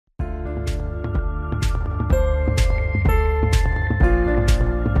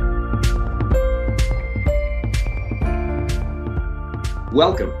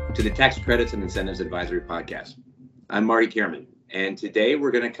Welcome to the Tax Credits and Incentives Advisory Podcast. I'm Marty Kierman, and today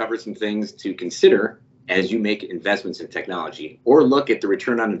we're going to cover some things to consider as you make investments in technology or look at the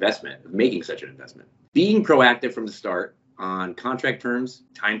return on investment of making such an investment. Being proactive from the start on contract terms,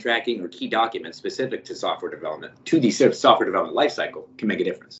 time tracking, or key documents specific to software development, to the software development lifecycle, can make a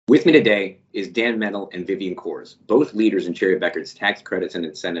difference. With me today is Dan Mendel and Vivian Kors, both leaders in Cherry Bekaert's Tax Credits and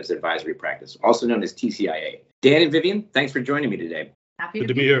Incentives Advisory practice, also known as TCIA. Dan and Vivian, thanks for joining me today. Happy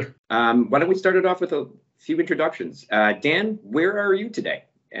to be here. Why don't we start it off with a few introductions? Dan, where are you today?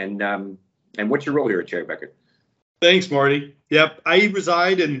 And what's your role here at Cherry Bekaert? Thanks, Marty. Yep, I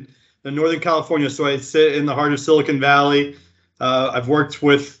reside in Northern California, so I sit in the heart of Silicon Valley. I've worked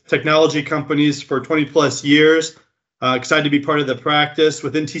with technology companies for 20 plus years. Excited to be part of the practice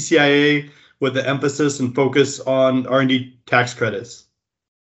within TCIA with the emphasis and focus on R&D tax credits.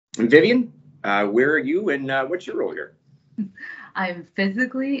 And Vivian, where are you and what's your role here? I'm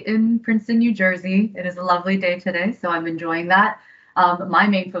physically in Princeton, New Jersey. It is a lovely day today, so I'm enjoying that. My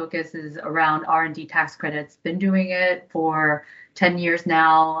main focus is around R&D tax credits. Been doing it for 10 years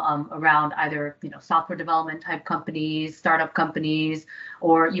now, around either software development type companies, startup companies,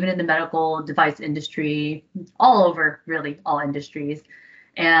 or even in the medical device industry, all over, really, all industries.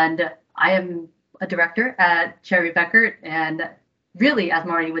 And I am a director at Cherry Bekaert, and really, as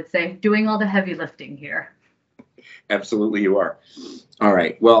Marty would say, doing all the heavy lifting here. Absolutely, you are. All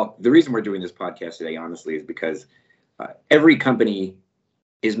right. Well, the reason we're doing this podcast today, honestly, is because every company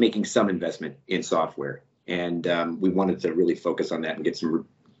is making some investment in software, and we wanted to really focus on that and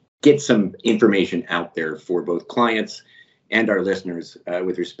get some information out there for both clients and our listeners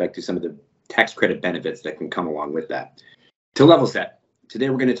with respect to some of the tax credit benefits that can come along with that. To level set, today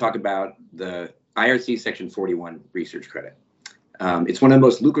we're going to talk about the IRC Section 41 research credit. It's one of the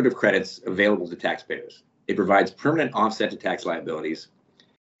most lucrative credits available to taxpayers. It provides permanent offset to tax liabilities.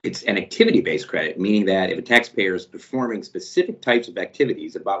 It's an activity-based credit, meaning that if a taxpayer is performing specific types of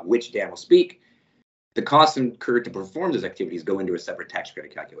activities about which Dan will speak, the costs incurred to perform those activities go into a separate tax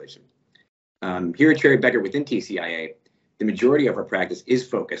credit calculation. Here at Cherry Bekaert within TCIA, the majority of our practice is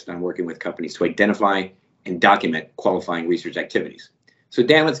focused on working with companies to identify and document qualifying research activities. So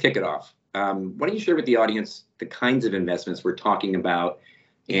Dan, let's kick it off. Why don't you share with the audience the kinds of investments we're talking about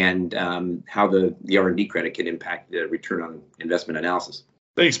and how the R&D credit can impact the return on investment analysis.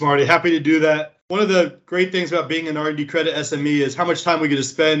 Thanks, Marty. Happy to do that. One of the great things about being an R&D credit SME is how much time we get to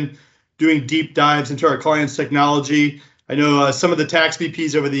spend doing deep dives into our clients' technology. I know some of the tax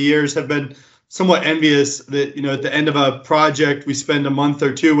VPs over the years have been somewhat envious that, at the end of a project, we spend a month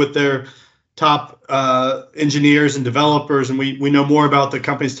or two with their top engineers and developers, and we know more about the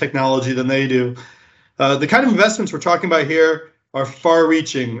company's technology than they do. The kind of investments we're talking about here are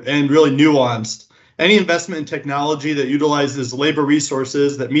far-reaching and really nuanced. Any investment in technology that utilizes labor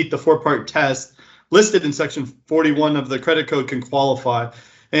resources that meet the four-part test listed in Section 41 of the credit code can qualify.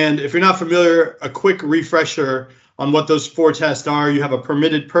 And if you're not familiar, a quick refresher on what those four tests are: you have a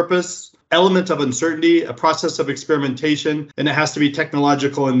permitted purpose, element of uncertainty, a process of experimentation, and it has to be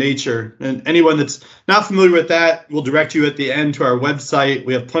technological in nature. And anyone that's not familiar with that, we'll direct you at the end to our website.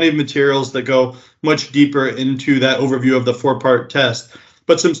 We have plenty of materials that go much deeper into that overview of the four-part test.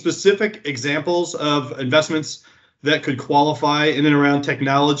 But some specific examples of investments that could qualify in and around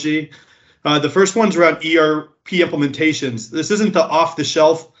technology. The first one's around ERP implementations. This isn't the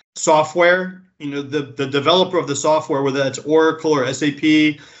off-the-shelf software. The developer of the software, whether that's Oracle or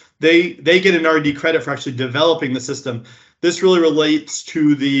SAP, they get an R&D credit for actually developing the system. This really relates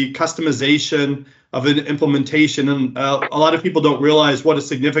to the customization of an implementation. And a lot of people don't realize what a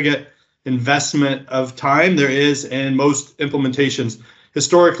significant investment of time there is in most implementations.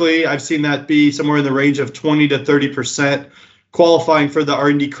 Historically, I've seen that be somewhere in the range of 20 to 30% qualifying for the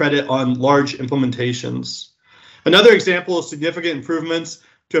R&D credit on large implementations. Another example is significant improvements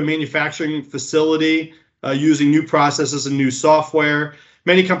to a manufacturing facility using new processes and new software.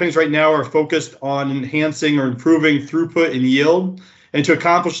 Many companies right now are focused on enhancing or improving throughput and yield. And to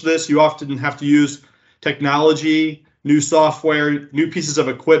accomplish this, you often have to use technology, new software, new pieces of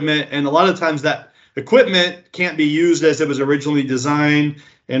equipment, and a lot of times that equipment can't be used as it was originally designed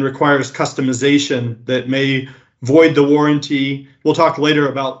and requires customization that may void the warranty. We'll talk later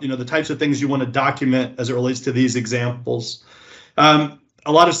about the types of things you want to document as it relates to these examples. A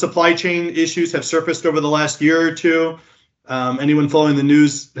lot of supply chain issues have surfaced over the last year or two. Anyone following the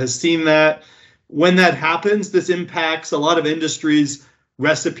news has seen that. When that happens, this impacts a lot of industries'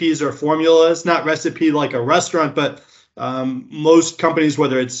 recipes or formulas, not recipe like a restaurant, but most companies,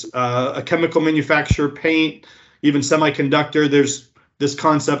 whether it's a chemical manufacturer, paint, even semiconductor, there's this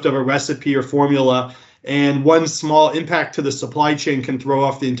concept of a recipe or formula. And one small impact to the supply chain can throw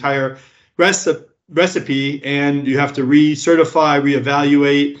off the entire recipe, and you have to recertify,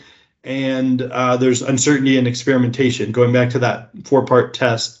 reevaluate, and there's uncertainty and experimentation, going back to that 4-part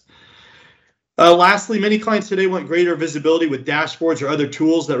test. Lastly, many clients today want greater visibility with dashboards or other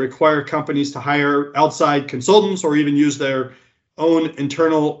tools that require companies to hire outside consultants or even use their own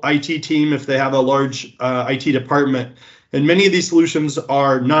internal IT team if they have a large IT department. And many of these solutions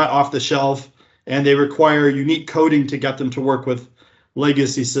are not off the shelf, and they require unique coding to get them to work with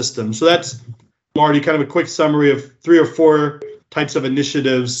legacy systems. So that's, Marty, kind of a quick summary of 3 or 4 types of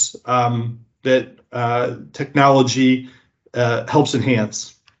initiatives that technology helps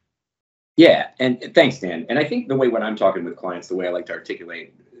enhance. Yeah, and thanks, Dan. And I think the way when I'm talking with clients, the way I like to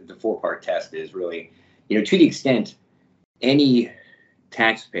articulate the 4-part test is really, to the extent any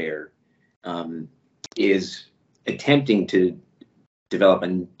taxpayer is attempting to develop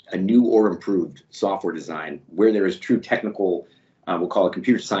a new or improved software design where there is true technical, we'll call it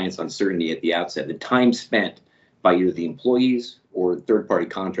computer science uncertainty at the outset, the time spent by either the employees or third-party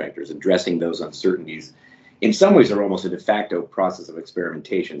contractors addressing those uncertainties in some ways are almost a de facto process of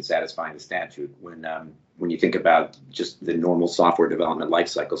experimentation satisfying the statute when you think about just the normal software development life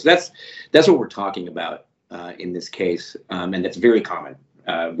cycle. So that's what we're talking about in this case, and that's very common,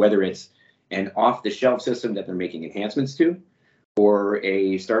 whether it's an off-the-shelf system that they're making enhancements to or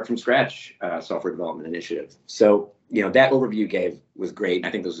a start from scratch software development initiative. So, that overview you gave was great. I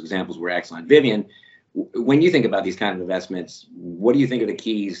think those examples were excellent. Vivian, when you think about these kind of investments, what do you think are the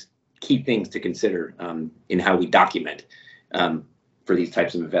key things to consider in how we document for these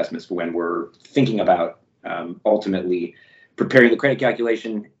types of investments when we're thinking about ultimately preparing the credit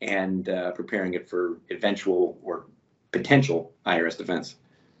calculation and preparing it for eventual or potential IRS defense?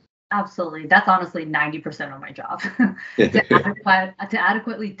 Absolutely. That's honestly 90% of my job. To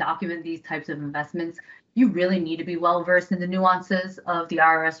adequately document these types of investments, you really need to be well versed in the nuances of the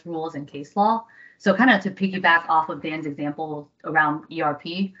IRS rules and case law. So kind of to piggyback off of Dan's example around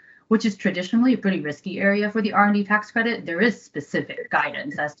ERP, which is traditionally a pretty risky area for the R&D tax credit, there is specific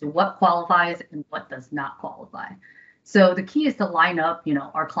guidance as to what qualifies and what does not qualify. So the key is to line up,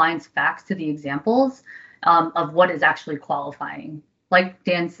 our clients' facts to the examples of what is actually qualifying. Like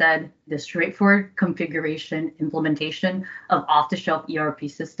Dan said, the straightforward configuration implementation of off-the-shelf ERP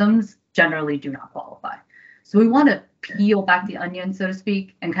systems generally do not qualify. So we want to peel back the onion, so to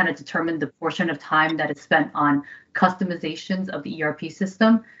speak, and kind of determine the portion of time that is spent on customizations of the ERP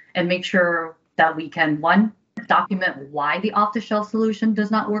system and make sure that we can, 1, document why the off-the-shelf solution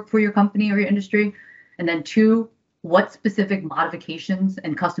does not work for your company or your industry, and then 2, what specific modifications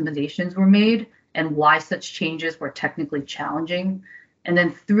and customizations were made and why such changes were technically challenging. And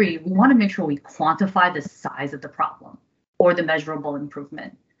then 3, we want to make sure we quantify the size of the problem or the measurable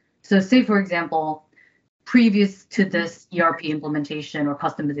improvement. So say, for example, previous to this ERP implementation or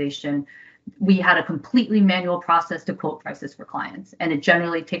customization, we had a completely manual process to quote prices for clients. And it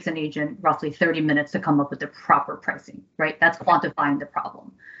generally takes an agent roughly 30 minutes to come up with the proper pricing, right? That's quantifying the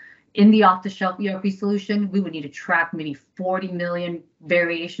problem. In the off-the-shelf ERP solution, we would need to track maybe 40 million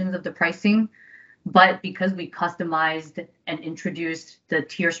variations of the pricing. But because we customized and introduced the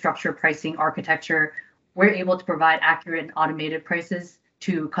tier structure pricing architecture, we're able to provide accurate and automated prices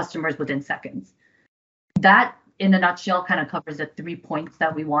to customers within seconds. That, in a nutshell, kind of covers the 3 points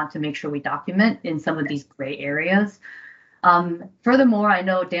that we want to make sure we document in some of these gray areas. Furthermore, I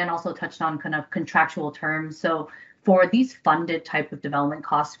know Dan also touched on kind of contractual terms. So for these funded type of development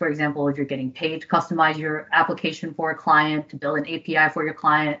costs, for example, if you're getting paid to customize your application for a client, to build an API for your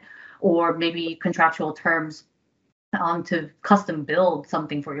client, or maybe contractual terms to custom build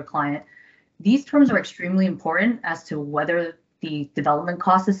something for your client, these terms are extremely important as to whether the development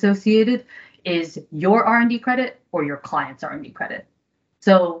cost associated is your R&D credit or your client's R&D credit.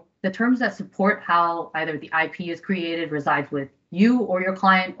 So the terms that support how either the IP is created resides with you or your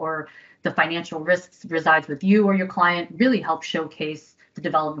client, or the financial risks resides with you or your client, really help showcase the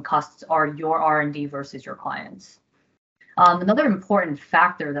development costs are your R&D versus your client's. Another important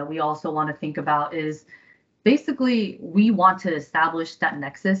factor that we also want to think about is basically we want to establish that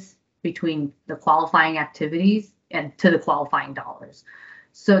nexus between the qualifying activities and to the qualifying dollars.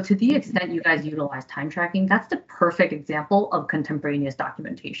 So to the extent you guys utilize time tracking, that's the perfect example of contemporaneous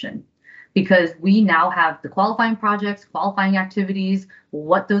documentation, because we now have the qualifying projects, qualifying activities,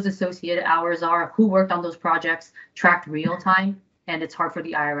 what those associated hours are, who worked on those projects, tracked real time, and it's hard for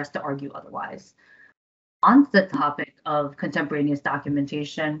the IRS to argue otherwise. On the topic of contemporaneous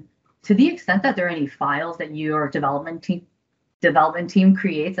documentation, to the extent that there are any files that your development team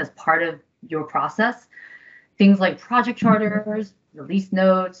creates as part of your process, things like project charters, release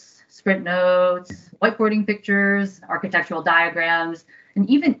notes, sprint notes, whiteboarding pictures, architectural diagrams, and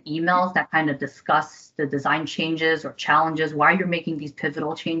even emails that kind of discuss the design changes or challenges, why you're making these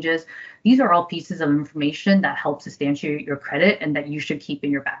pivotal changes. These are all pieces of information that help substantiate your credit and that you should keep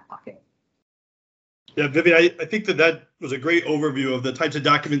in your back pocket. Yeah, Vivian, I think that was a great overview of the types of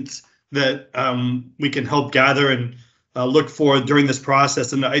documents that we can help gather and look for during this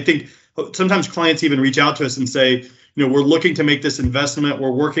process. And I think sometimes clients even reach out to us and say, we're looking to make this investment.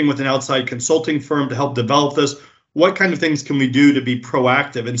 We're working with an outside consulting firm to help develop this. What kind of things can we do to be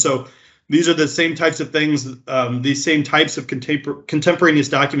proactive? And so these are the same types of things, these same types of contemporaneous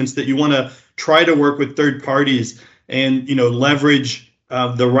documents that you want to try to work with third parties and, leverage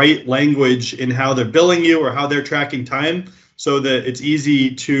the right language in how they're billing you or how they're tracking time so that it's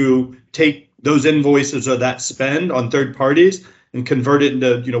easy to take those invoices or that spend on third parties and convert it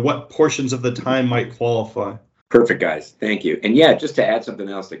into, what portions of the time might qualify. Perfect, guys. Thank you. And yeah, just to add something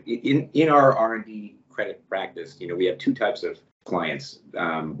else, like in our R&D credit practice, we have two types of clients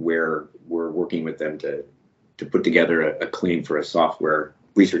where we're working with them to put together a claim for a software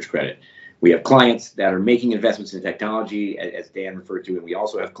research credit. We have clients that are making investments in technology, as Dan referred to, and we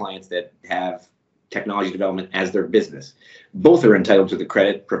also have clients that have technology development as their business. Both are entitled to the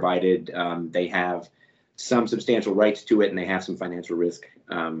credit, provided they have some substantial rights to it and they have some financial risk,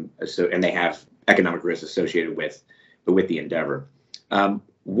 and they have economic risk associated with the endeavor.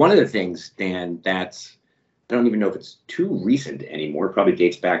 One of the things, Dan, I don't even know if it's too recent anymore, probably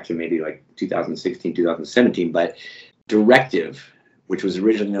dates back to maybe like 2016, 2017, but directive, which was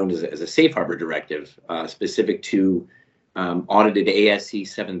originally known as a safe harbor directive, specific to audited ASC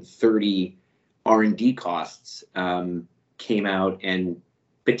 730 R&D costs, came out, and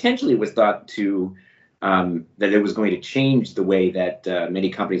potentially was thought to that it was going to change the way that many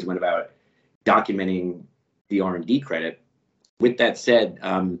companies went about documenting the R&D credit. With that said,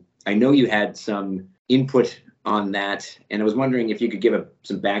 I know you had some input on that, and I was wondering if you could give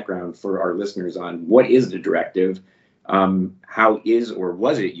some background for our listeners on what is the directive, how is or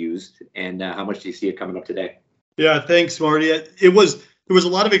was it used, and how much do you see it coming up today? Yeah, thanks, Marty. There was a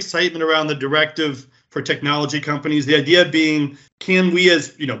lot of excitement around the directive for technology companies. The idea being, can we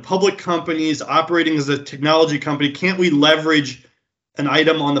as public companies operating as a technology company, can't we leverage an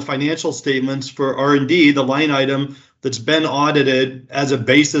item on the financial statements for R&D, the line item that's been audited, as a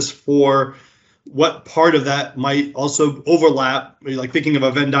basis for what part of that might also overlap, like thinking of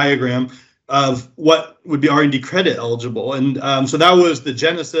a Venn diagram of what would be R&D credit eligible. And so that was the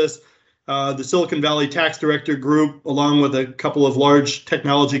genesis. The Silicon Valley Tax Director Group, along with a couple of large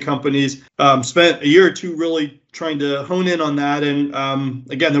technology companies, spent a year or two really trying to hone in on that. And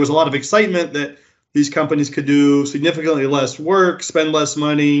again, there was a lot of excitement that these companies could do significantly less work, spend less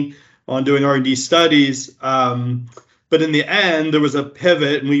money on doing R&D studies. But in the end, there was a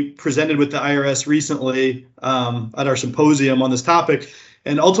pivot, and we presented with the IRS recently at our symposium on this topic.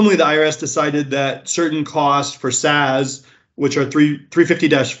 And ultimately, the IRS decided that certain costs for SAS, which are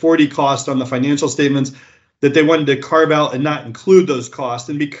 350-40 costs on the financial statements, that they wanted to carve out and not include those costs.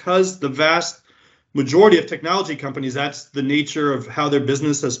 And because the vast majority of technology companies, that's the nature of how their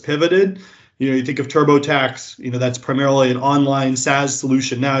business has pivoted. You think of TurboTax, that's primarily an online SaaS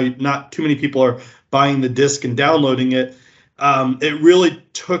solution now. Not too many people are buying the disc and downloading it. It really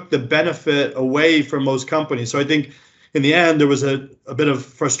took the benefit away from most companies. So I think in the end, there was a bit of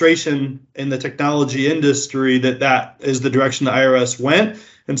frustration in the technology industry that is the direction the IRS went.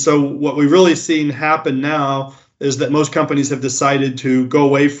 And so what we've really seen happen now is that most companies have decided to go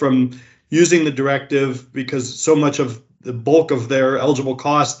away from using the directive because so much of the bulk of their eligible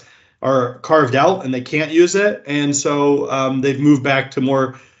costs are carved out and they can't use it. And so they've moved back to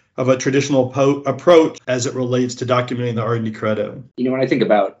more of a traditional approach as it relates to documenting the R&D credit. When I think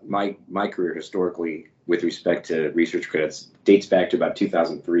about my career historically with respect to research credits, dates back to about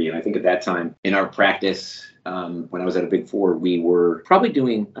 2003. And I think at that time in our practice, when I was at a Big Four, we were probably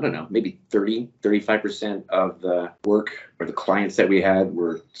doing, maybe 35% of the work or the clients that we had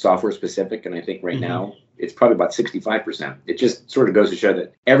were software specific. And I think right now it's probably about 65%. It just sort of goes to show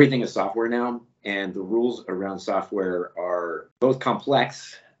that everything is software now, and the rules around software are both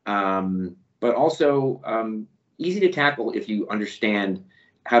complex, but also easy to tackle if you understand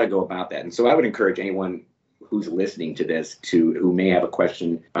how to go about that. And so I would encourage anyone who's listening to this who may have a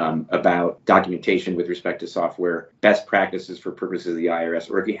question about documentation with respect to software, best practices for purposes of the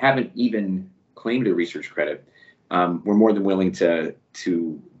IRS, or if you haven't even claimed a research credit, we're more than willing to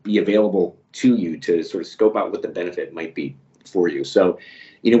be available to you to sort of scope out what the benefit might be for you. So,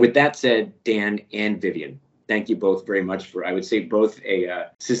 with that said, Dan and Vivian, Thank you both very much for, I would say, both a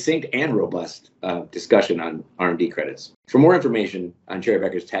succinct and robust discussion on R&D credits. For more information on Cherry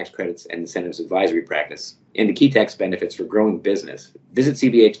Becker's tax credits and incentives advisory practice and the key tax benefits for growing business, visit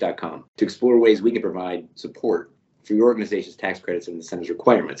cbh.com to explore ways we can provide support for your organization's tax credits and incentives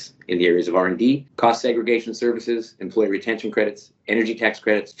requirements in the areas of R&D, cost segregation services, employee retention credits, energy tax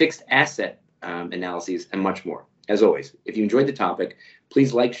credits, fixed asset analyses, and much more. As always, if you enjoyed the topic,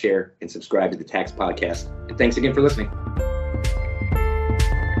 please like, share, and subscribe to the Tax Podcast. And thanks again for listening.